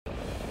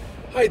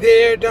Hi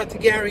there, Dr.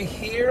 Gary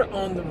here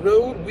on the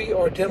road. We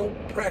are dental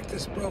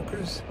practice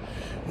brokers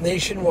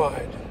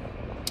nationwide.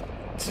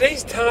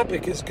 Today's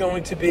topic is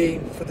going to be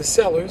for the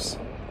sellers.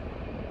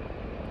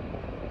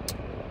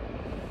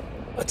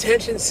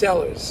 Attention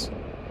sellers.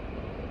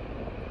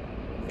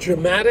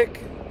 Dramatic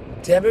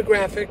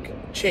demographic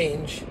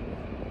change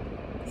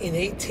in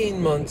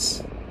 18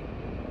 months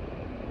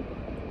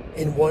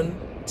in one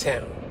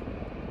town.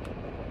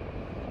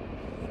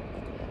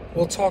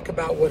 We'll talk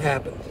about what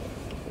happened.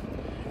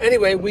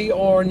 Anyway, we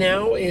are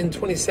now in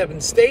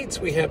 27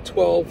 states. We have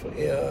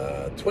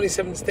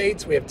 27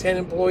 states. We have 10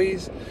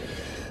 employees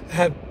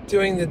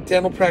doing the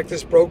dental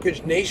practice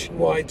brokerage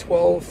nationwide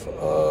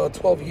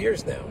 12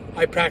 years now.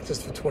 I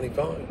practiced for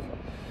 25.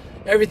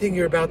 Everything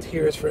you're about to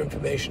hear is for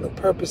informational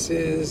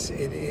purposes.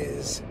 It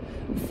is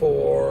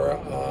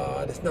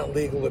it's not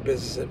legal or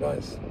business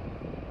advice.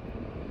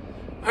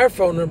 Our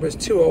phone number is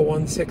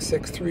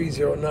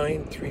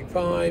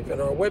 201-663-0935, and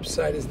our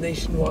website is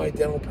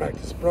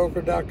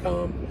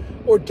nationwidedentalpracticebroker.com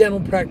or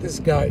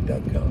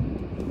dentalpracticeguide.com.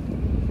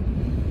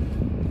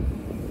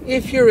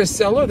 If you're a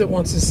seller that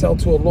wants to sell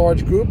to a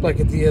large group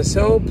like a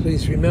DSO,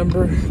 please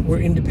remember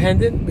we're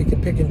independent. We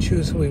can pick and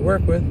choose who we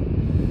work with,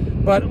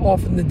 but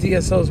often the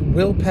DSOs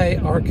will pay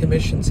our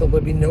commission, so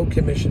there'll be no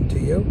commission to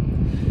you.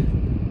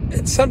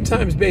 And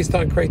sometimes, based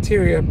on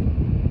criteria,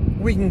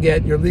 we can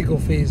get your legal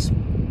fees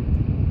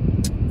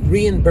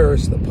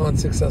reimbursed upon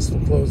successful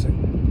closing.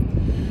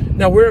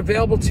 Now, we're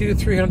available to you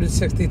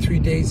 363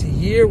 days a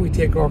year. We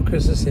take off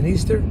Christmas and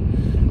Easter,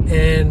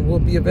 and we'll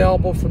be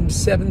available from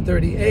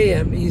 7:30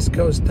 a.m. East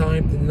Coast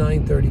time to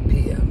 9:30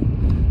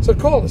 p.m. So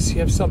call us. If you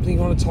have something you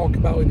want to talk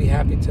about, we'd be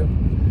happy to.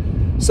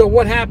 So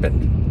what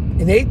happened?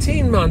 In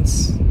 18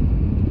 months,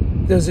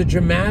 there's a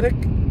dramatic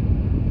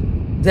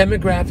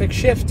demographic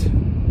shift,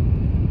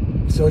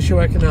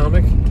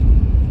 socioeconomic,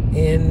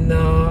 in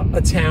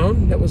a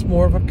town that was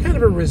more of a kind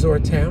of a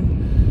resort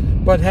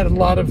town, but had a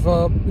lot of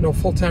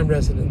full-time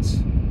residents.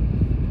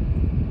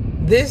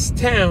 This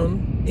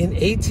town, in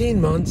 18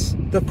 months,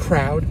 the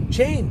crowd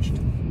changed.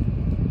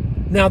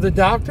 Now, the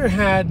doctor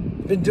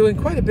had been doing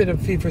quite a bit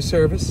of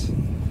fee-for-service,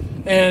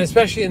 and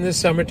especially in this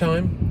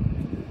summertime,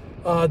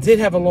 did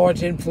have a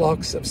large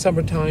influx of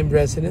summertime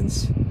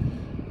residents,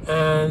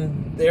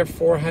 and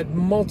therefore had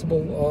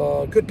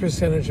multiple good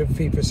percentage of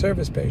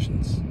fee-for-service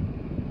patients.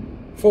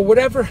 For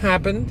whatever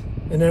happened,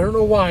 and I don't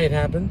know why it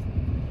happened,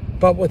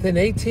 but within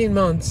 18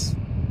 months,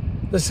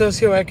 the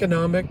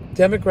socioeconomic,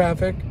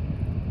 demographic,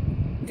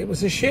 it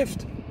was a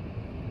shift.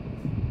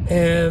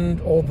 And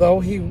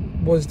although he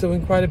was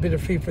doing quite a bit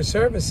of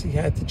fee-for-service, he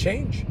had to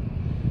change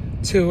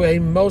to a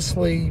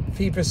mostly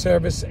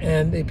fee-for-service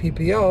and a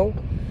PPO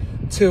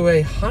to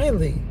a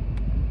highly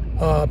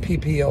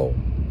PPO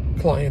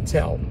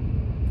clientele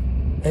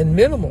and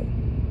minimal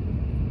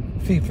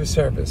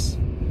fee-for-service.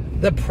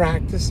 The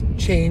practice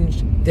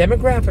changed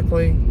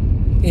demographically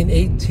in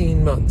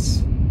 18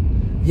 months.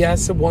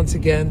 Yes, once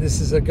again, this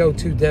is a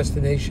go-to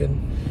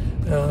destination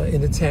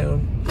in the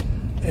town,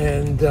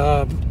 and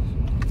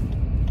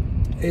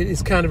it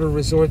is kind of a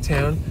resort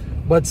town,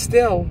 but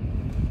still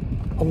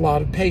a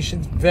lot of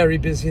patients, very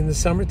busy in the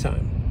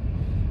summertime,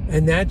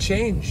 and that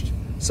changed.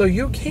 So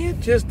you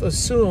can't just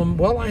assume,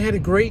 well, I had a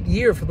great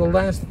year for the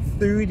last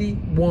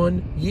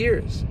 31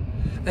 years,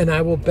 and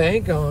I will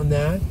bank on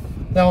that.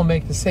 I'll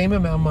make the same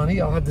amount of money.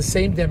 I'll have the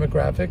same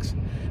demographics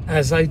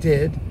as I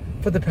did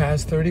for the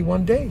past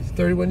 31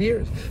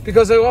 years.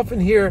 Because I often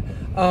hear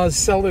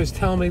sellers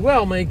tell me,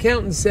 well, my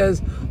accountant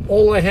says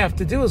all I have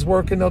to do is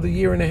work another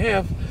year and a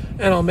half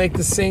and I'll make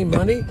the same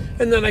money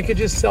and then I could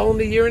just sell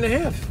in a year and a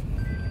half.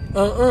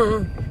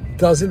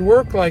 Doesn't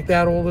work like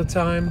that all the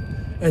time.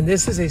 And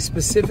this is a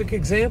specific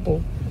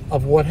example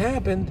of what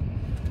happened.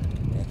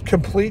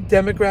 Complete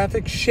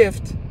demographic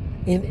shift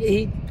in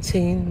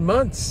 18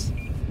 months.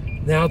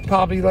 Now the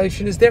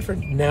population is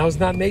different. Now it's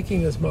not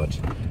making as much.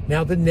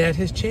 Now the net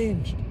has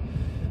changed.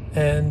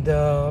 And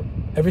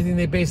everything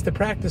they base the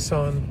practice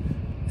on,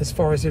 as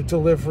far as their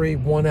delivery,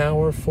 1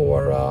 hour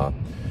for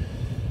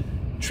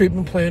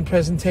treatment plan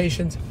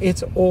presentations,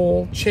 it's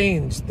all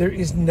changed. There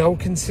is no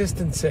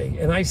consistency.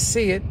 And I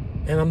see it,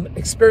 and I'm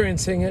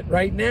experiencing it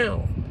right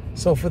now.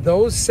 So for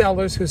those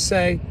sellers who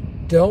say,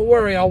 don't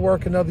worry, I'll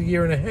work another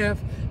year and a half,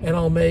 and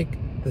I'll make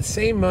the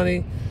same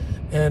money,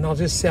 and I'll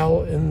just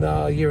sell in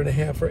a year and a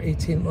half or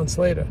 18 months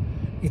later.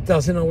 It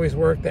doesn't always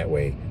work that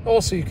way.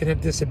 Also, you can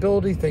have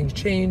disability, things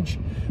change.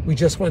 We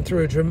just went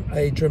through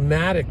a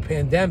dramatic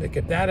pandemic.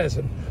 If that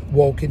hasn't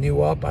woken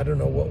you up, I don't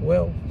know what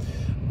will.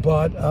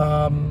 But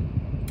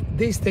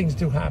these things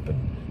do happen,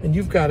 and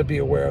you've got to be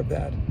aware of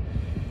that.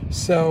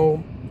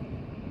 So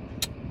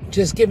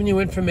just giving you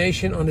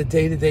information on a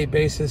day-to-day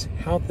basis,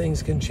 how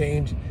things can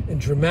change, and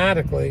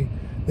dramatically,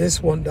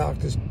 this one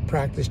doctor's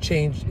practice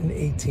changed in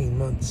 18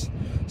 months.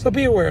 So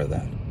be aware of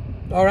that.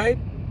 All right?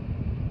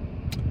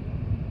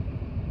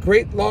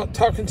 Great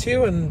talking to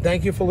you, and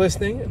thank you for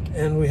listening.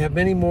 And we have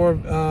many more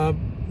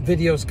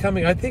videos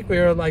coming. I think we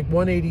are like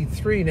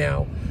 183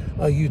 now,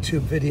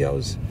 YouTube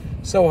videos.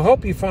 So I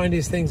hope you find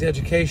these things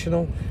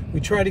educational. We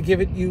try to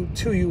give it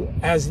to you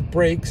as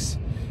breaks,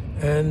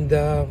 and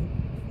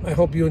I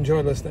hope you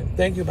enjoy listening.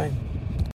 Thank you. Bye.